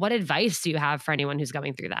advice do you have for anyone who's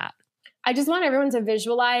going through that? I just want everyone to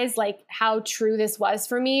visualize like how true this was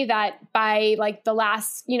for me, that by like the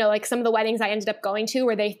last, like some of the weddings I ended up going to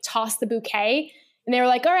where they tossed the bouquet and they were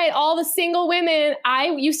like, all right, all the single women. I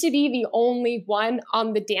used to be the only one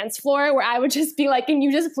on the dance floor where I would just be like, can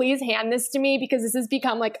you just please hand this to me? Because this has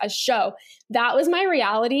become like a show. That was my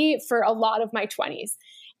reality for a lot of my 20s.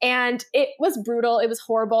 And it was brutal. It was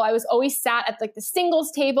horrible. I was always sat at like the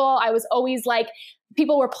singles table. I was always like,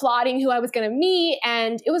 people were plotting who I was going to meet,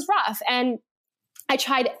 and it was rough. And I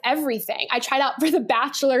tried everything. I tried out for The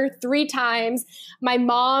Bachelor 3 times. My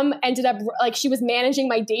mom ended up like, she was managing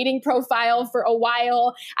my dating profile for a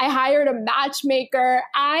while. I hired a matchmaker.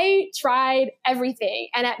 I tried everything.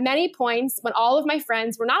 And at many points when all of my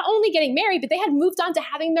friends were not only getting married, but they had moved on to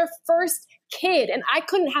having their first kid, and I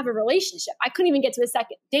couldn't have a relationship. I couldn't even get to the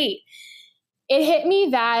second date. It hit me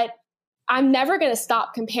that I'm never going to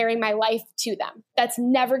stop comparing my life to them. That's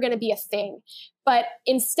never going to be a thing. But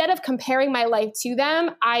instead of comparing my life to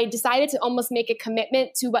them, I decided to almost make a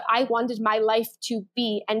commitment to what I wanted my life to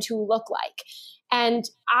be and to look like. And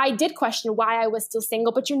I did question why I was still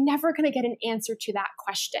single, but you're never going to get an answer to that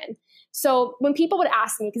question. So when people would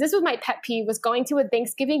ask me, because this was my pet peeve, was going to a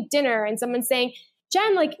Thanksgiving dinner and someone saying,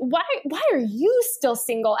 Jen, like, why are you still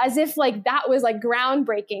single? As if like that was like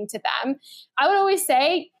groundbreaking to them. I would always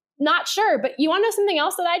say, not sure, but you want to know something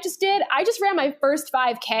else that I just did? I just ran my first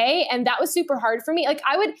 5K, and that was super hard for me. Like,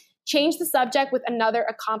 I would change the subject with another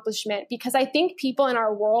accomplishment, because I think people in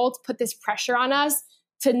our world put this pressure on us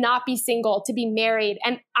to not be single, to be married.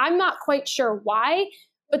 And I'm not quite sure why,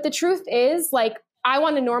 but the truth is, like, I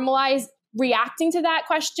want to normalize reacting to that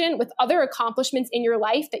question with other accomplishments in your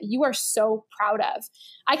life that you are so proud of.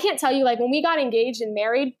 I can't tell you, like, when we got engaged and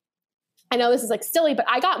married, I know this is like silly, but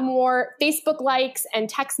I got more Facebook likes and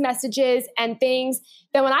text messages and things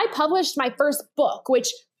than when I published my first book, which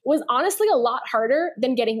was honestly a lot harder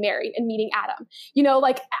than getting married and meeting Adam.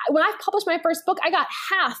 Like when I published my first book, I got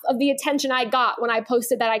half of the attention I got when I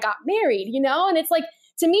posted that I got married, And it's like,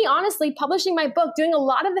 to me, honestly, publishing my book, doing a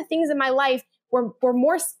lot of the things in my life were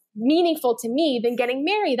more meaningful to me than getting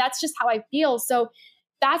married. That's just how I feel. So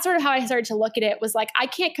that's sort of how I started to look at it, was like, I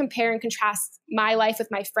can't compare and contrast my life with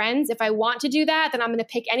my friends. If I want to do that, then I'm going to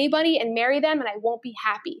pick anybody and marry them, and I won't be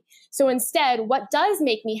happy. So instead, what does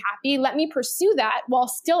make me happy, let me pursue that while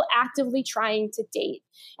still actively trying to date.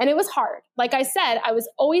 And it was hard. Like I said, I was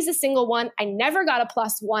always a single one. I never got a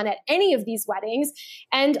 +1 at any of these weddings.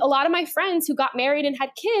 And a lot of my friends who got married and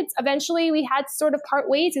had kids, eventually we had to sort of part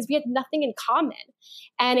ways because we had nothing in common.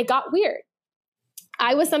 And it got weird.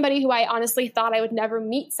 I was somebody who I honestly thought I would never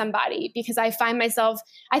meet somebody, because I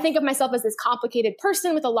think of myself as this complicated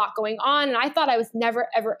person with a lot going on. And I thought I was never,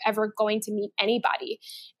 ever, ever going to meet anybody.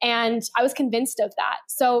 And I was convinced of that.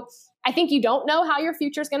 So I think you don't know how your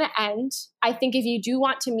future is going to end. I think if you do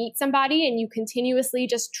want to meet somebody and you continuously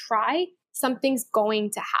just try, something's going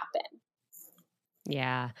to happen.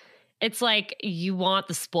 Yeah. It's like you want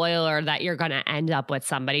the spoiler that you're going to end up with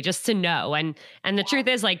somebody, just to know. And the truth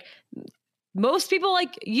is, like, most people,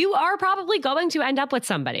 like, you are probably going to end up with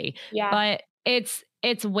somebody. Yeah. But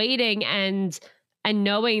it's waiting and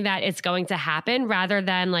knowing that it's going to happen, rather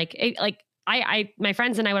than like my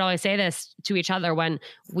friends and I would always say this to each other when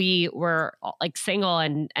we were like single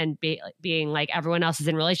and being like, everyone else is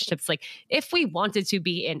in relationships. Like, if we wanted to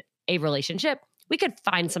be in a relationship, we could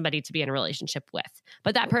find somebody to be in a relationship with.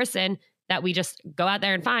 But that person that we just go out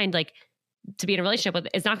there and find, like, to be in a relationship with,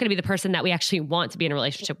 is not going to be the person that we actually want to be in a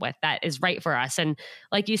relationship with, that is right for us. And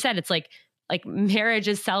like you said, it's like marriage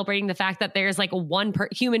is celebrating the fact that there's like one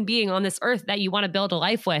human being on this earth that you want to build a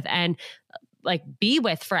life with and like be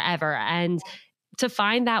with forever. And to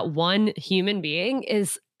find that one human being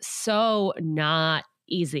is so not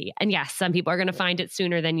easy. And yes, some people are going to find it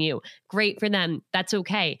sooner than you. Great for them. That's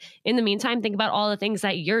okay. In the meantime, think about all the things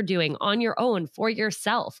that you're doing on your own for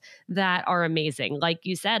yourself that are amazing. Like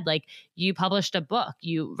you said, like, you published a book,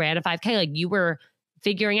 you ran a 5K, like, you were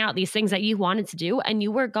figuring out these things that you wanted to do and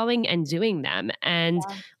you were going and doing them. And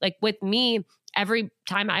like with me, every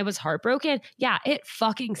time I was heartbroken, yeah, it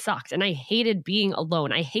fucking sucked. And I hated being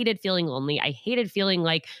alone. I hated feeling lonely. I hated feeling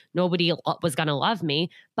like nobody was going to love me.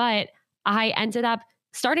 But I ended up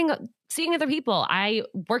seeing other people. I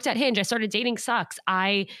worked at Hinge. I started dating Sucks.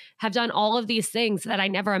 I have done all of these things that I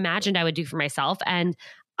never imagined I would do for myself. And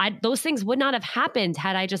those things would not have happened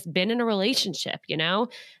had I just been in a relationship,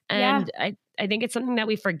 And I think it's something that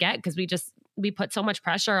we forget, because we put so much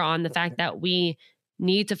pressure on the fact that we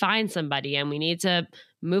need to find somebody and we need to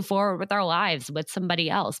move forward with our lives with somebody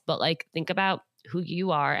else. But like, think about who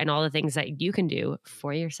you are and all the things that you can do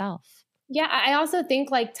for yourself. Yeah, I also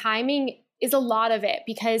think like timing is a lot of it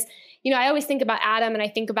because, I always think about Adam and I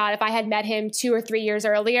think about if I had met him 2 or 3 years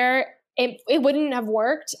earlier, it wouldn't have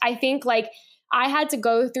worked. I think like I had to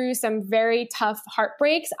go through some very tough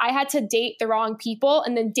heartbreaks. I had to date the wrong people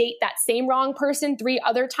and then date that same wrong person 3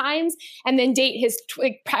 other times and then date his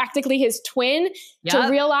practically his twin to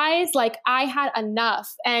realize like I had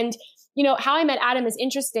enough. And how I met Adam is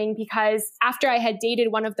interesting because after I had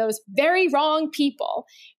dated one of those very wrong people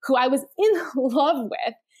who I was in love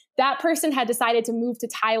with, that person had decided to move to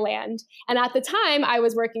Thailand. And at the time I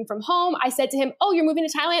was working from home. I said to him, "Oh, you're moving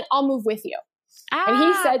to Thailand? I'll move with you." And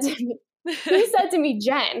he said to me,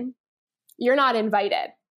 "Jen, you're not invited.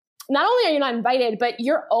 Not only are you not invited, but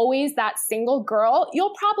you're always that single girl.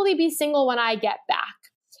 You'll probably be single when I get back."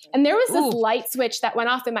 And there was this light switch that went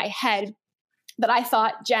off in my head that I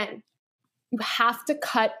thought, Jen, you have to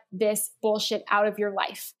cut this bullshit out of your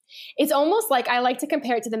life. It's almost like I like to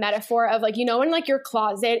compare it to the metaphor of like, when like your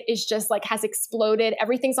closet is just like has exploded,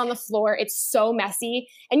 everything's on the floor, it's so messy.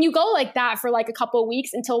 And you go like that for like a couple of weeks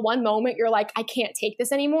until one moment you're like, I can't take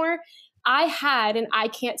this anymore. I had an I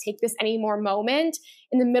can't take this anymore moment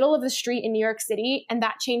in the middle of the street in New York City. And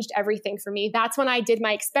that changed everything for me. That's when I did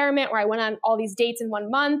my experiment where I went on all these dates in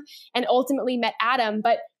 1 month and ultimately met Adam.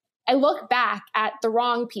 But I look back at the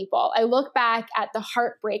wrong people. I look back at the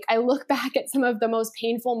heartbreak. I look back at some of the most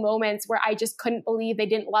painful moments where I just couldn't believe they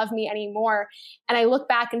didn't love me anymore. And I look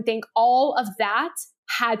back and think all of that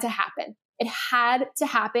had to happen. It had to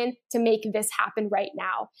happen to make this happen right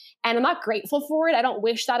now. And I'm not grateful for it. I don't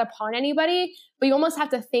wish that upon anybody, but you almost have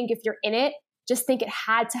to think if you're in it, just think it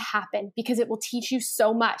had to happen because it will teach you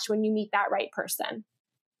so much when you meet that right person.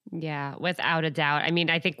 Yeah, without a doubt. I mean,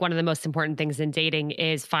 I think one of the most important things in dating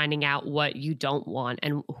is finding out what you don't want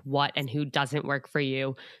and what and who doesn't work for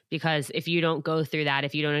you. Because if you don't go through that,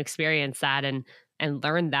 if you don't experience that and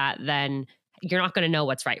learn that, then you're not going to know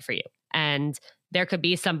what's right for you. And there could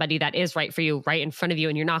be somebody that is right for you right in front of you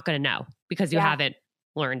and you're not going to know because you haven't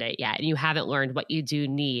learned it yet. And you haven't learned what you do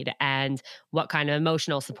need and what kind of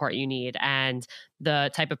emotional support you need and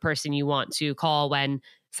the type of person you want to call when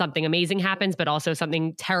something amazing happens, but also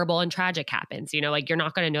something terrible and tragic happens. Like you're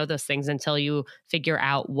not going to know those things until you figure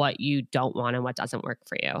out what you don't want and what doesn't work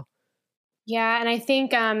for you. Yeah. And I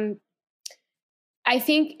think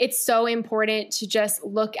it's so important to just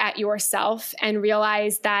look at yourself and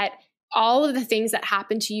realize that all of the things that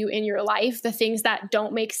happen to you in your life, the things that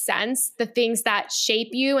don't make sense, the things that shape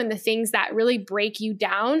you and the things that really break you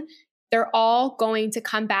down, they're all going to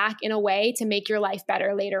come back in a way to make your life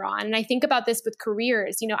better later on. And I think about this with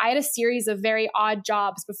careers. I had a series of very odd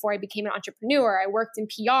jobs before I became an entrepreneur. I worked in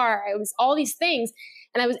PR. I was all these things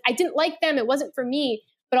and I didn't like them. It wasn't for me.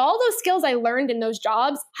 But all those skills I learned in those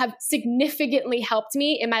jobs have significantly helped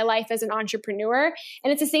me in my life as an entrepreneur.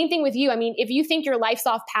 And it's the same thing with you. I mean, if you think your life's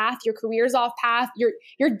off path, your career's off path,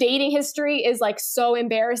 your dating history is like so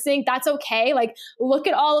embarrassing, that's okay. Like look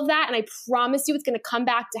at all of that. And I promise you it's going to come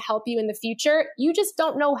back to help you in the future. You just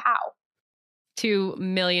don't know how.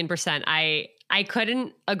 2,000,000%. I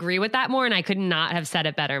couldn't agree with that more and I could not have said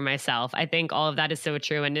it better myself. I think all of that is so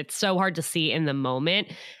true and it's so hard to see in the moment.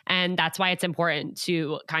 And that's why it's important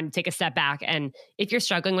to kind of take a step back. And if you're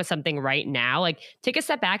struggling with something right now, like take a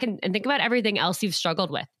step back and think about everything else you've struggled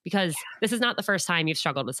with because this is not the first time you've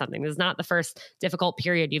struggled with something. This is not the first difficult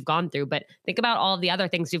period you've gone through, but think about all of the other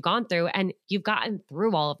things you've gone through and you've gotten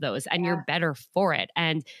through all of those and you're better for it.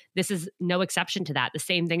 And this is no exception to that. The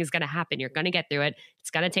same thing is going to happen. You're going to get through it.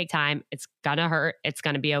 It's going to take time. It's going to hurt. It's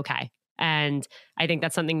going to be okay. And I think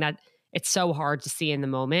that's something that it's so hard to see in the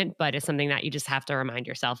moment, but it's something that you just have to remind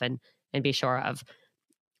yourself and be sure of.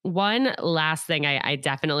 One last thing I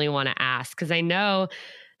definitely want to ask, because I know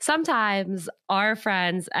sometimes our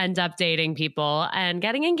friends end up dating people and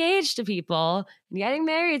getting engaged to people and getting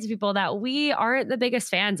married to people that we aren't the biggest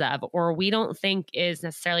fans of, or we don't think is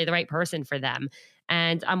necessarily the right person for them.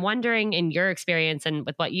 And I'm wondering in your experience and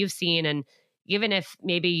with what you've seen, and even if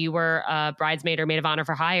maybe you were a bridesmaid or maid of honor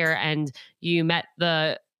for hire and you met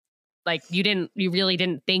you really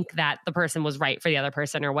didn't think that the person was right for the other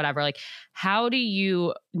person or whatever, like, how do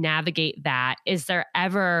you navigate that? Is there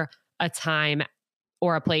ever a time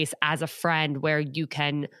or a place as a friend where you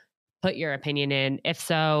can put your opinion in? If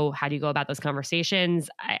so, how do you go about those conversations?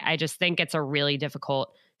 I just think it's a really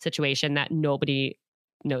difficult situation that nobody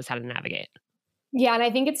knows how to navigate. Yeah. And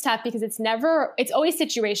I think it's tough because it's always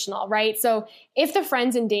situational, right? So if the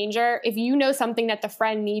friend's in danger, if you know something that the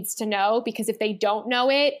friend needs to know, because if they don't know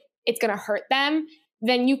it, it's going to hurt them,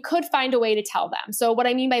 then you could find a way to tell them. So what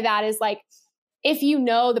I mean by that is like, if you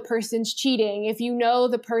know the person's cheating, if you know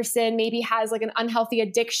the person maybe has like an unhealthy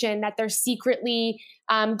addiction that they're secretly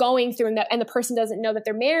going through and the person doesn't know that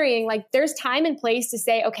they're marrying, like there's time and place to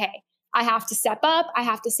say, okay, I have to step up. I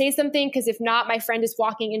have to say something because if not, my friend is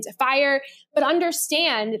walking into fire. But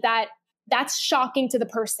understand that that's shocking to the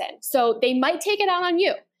person. So they might take it out on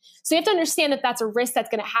you. So you have to understand that that's a risk that's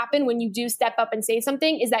going to happen when you do step up and say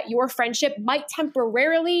something, is that your friendship might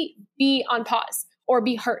temporarily be on pause or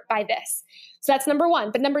be hurt by this. So that's number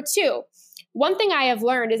one. But number two, one thing I have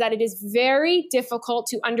learned is that it is very difficult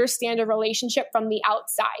to understand a relationship from the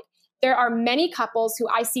outside. There are many couples who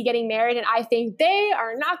I see getting married and I think they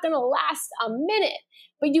are not going to last a minute,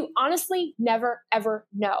 but you honestly never, ever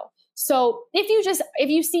know. So if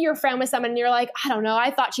you see your friend with someone and you're like, I don't know, I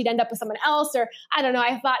thought she'd end up with someone else, or I don't know,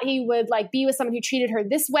 I thought he would like be with someone who treated her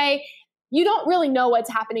this way. You don't really know what's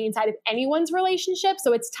happening inside of anyone's relationship.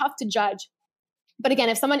 So it's tough to judge. But again,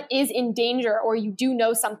 if someone is in danger or you do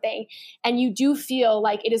know something and you do feel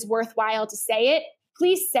like it is worthwhile to say it,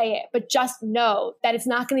 please say it, but just know that it's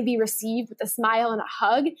not going to be received with a smile and a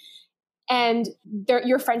hug. And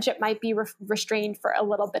your friendship might be restrained for a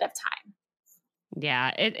little bit of time.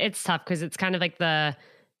 Yeah, it's tough because it's kind of like the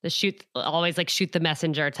shoot the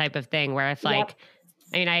messenger type of thing where if like,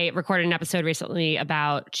 I mean, I recorded an episode recently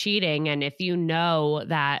about cheating. And if you know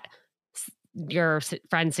that your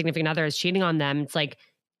friend's significant other is cheating on them, it's like,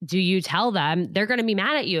 do you tell them? They're going to be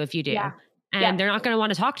mad at you if you do. Yeah. And they're not going to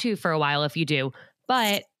want to talk to you for a while if you do.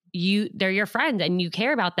 But they're your friend and you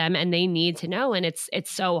care about them and they need to know. And it's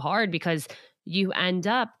so hard because you end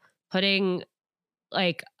up putting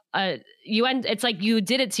like it's like you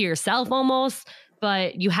did it to yourself almost,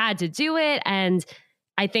 but you had to do it. And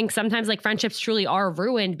I think sometimes like friendships truly are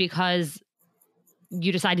ruined because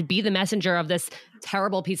you decide to be the messenger of this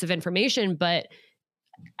terrible piece of information. But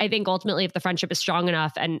I think ultimately if the friendship is strong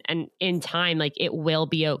enough and in time, like it will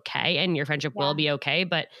be okay and your friendship will be okay.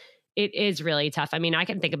 But it is really tough. I mean, I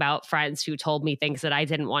can think about friends who told me things that I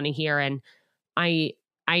didn't want to hear. And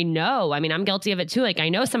I know, I mean, I'm guilty of it too. Like I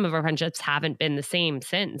know some of our friendships haven't been the same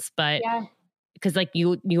since, but because like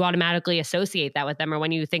you automatically associate that with them, or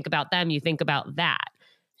when you think about them, you think about that.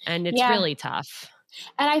 And it's really tough.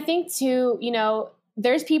 And I think too,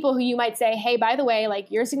 there's people who you might say, hey, by the way, like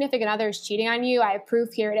your significant other is cheating on you. I have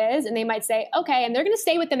proof. Here it is. And they might say, okay. And they're going to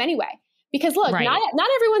stay with them anyway. Because look, not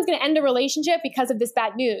everyone's going to end a relationship because of this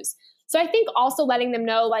bad news. So I think also letting them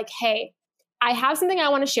know like, hey, I have something I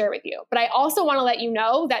want to share with you, but I also want to let you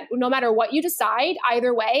know that no matter what you decide,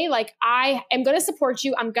 either way, like I am going to support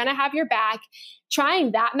you. I'm going to have your back.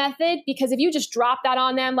 Trying that method, because if you just drop that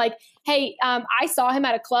on them, like, hey, I saw him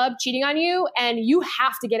at a club cheating on you and you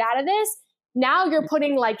have to get out of this. Now you're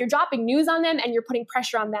dropping news on them and you're putting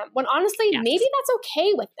pressure on them when honestly, maybe that's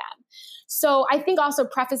okay with them. So I think also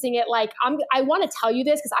prefacing it like, I want to tell you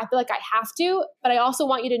this because I feel like I have to, but I also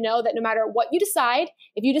want you to know that no matter what you decide,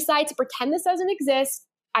 if you decide to pretend this doesn't exist,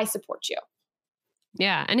 I support you.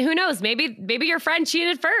 Yeah. And who knows, maybe your friend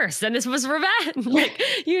cheated first and this was revenge. Like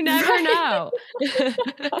you never know.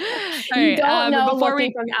 You don't know from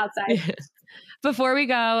the outside. Before we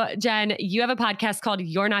go, Jen, you have a podcast called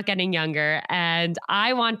You're Not Getting Younger, and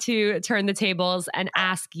I want to turn the tables and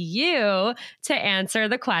ask you to answer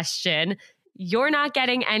the question, you're not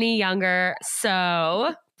getting any younger,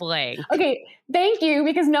 so blank. Okay, thank you,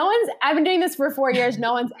 because I've been doing this for 4 years,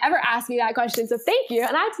 no one's ever asked me that question, so thank you.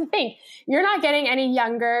 And I have to think, you're not getting any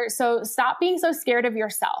younger, so stop being so scared of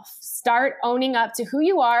yourself. Start owning up to who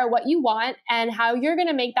you are, what you want, and how you're going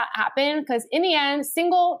to make that happen, because in the end,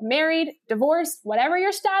 single, married, divorced, whatever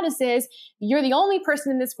your status is, you're the only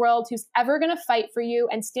person in this world who's ever going to fight for you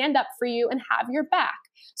and stand up for you and have your back.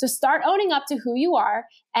 So start owning up to who you are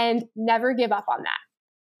and never give up on that.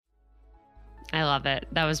 I love it.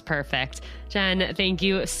 That was perfect. Jen, thank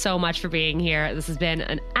you so much for being here. This has been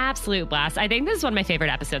an absolute blast. I think this is one of my favorite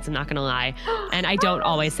episodes, I'm not going to lie. And I don't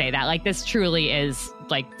always say that. Like this truly is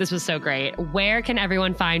this was so great. Where can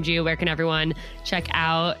everyone find you? Where can everyone check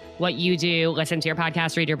out what you do, listen to your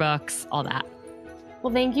podcast, read your books, all that?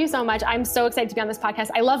 Well, thank you so much. I'm so excited to be on this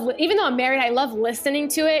podcast. Even though I'm married, I love listening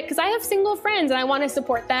to it because I have single friends and I want to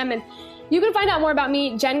support them. And you can find out more about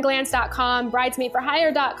me, jenglantz.com,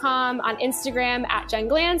 bridesmaidforhire.com, on Instagram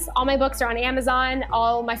 @jenglantz. All my books are on Amazon.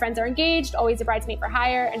 All my friends are engaged, always a bridesmaid for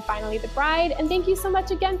hire, and finally the bride. And thank you so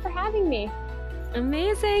much again for having me.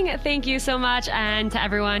 Amazing. Thank you so much. And to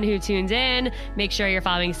everyone who tuned in, make sure you're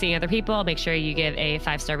following Seeing Other People. Make sure you give a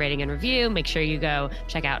 5-star rating and review. Make sure you go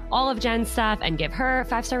check out all of Jen's stuff and give her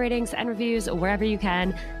 5-star ratings and reviews wherever you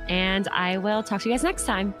can. And I will talk to you guys next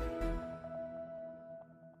time.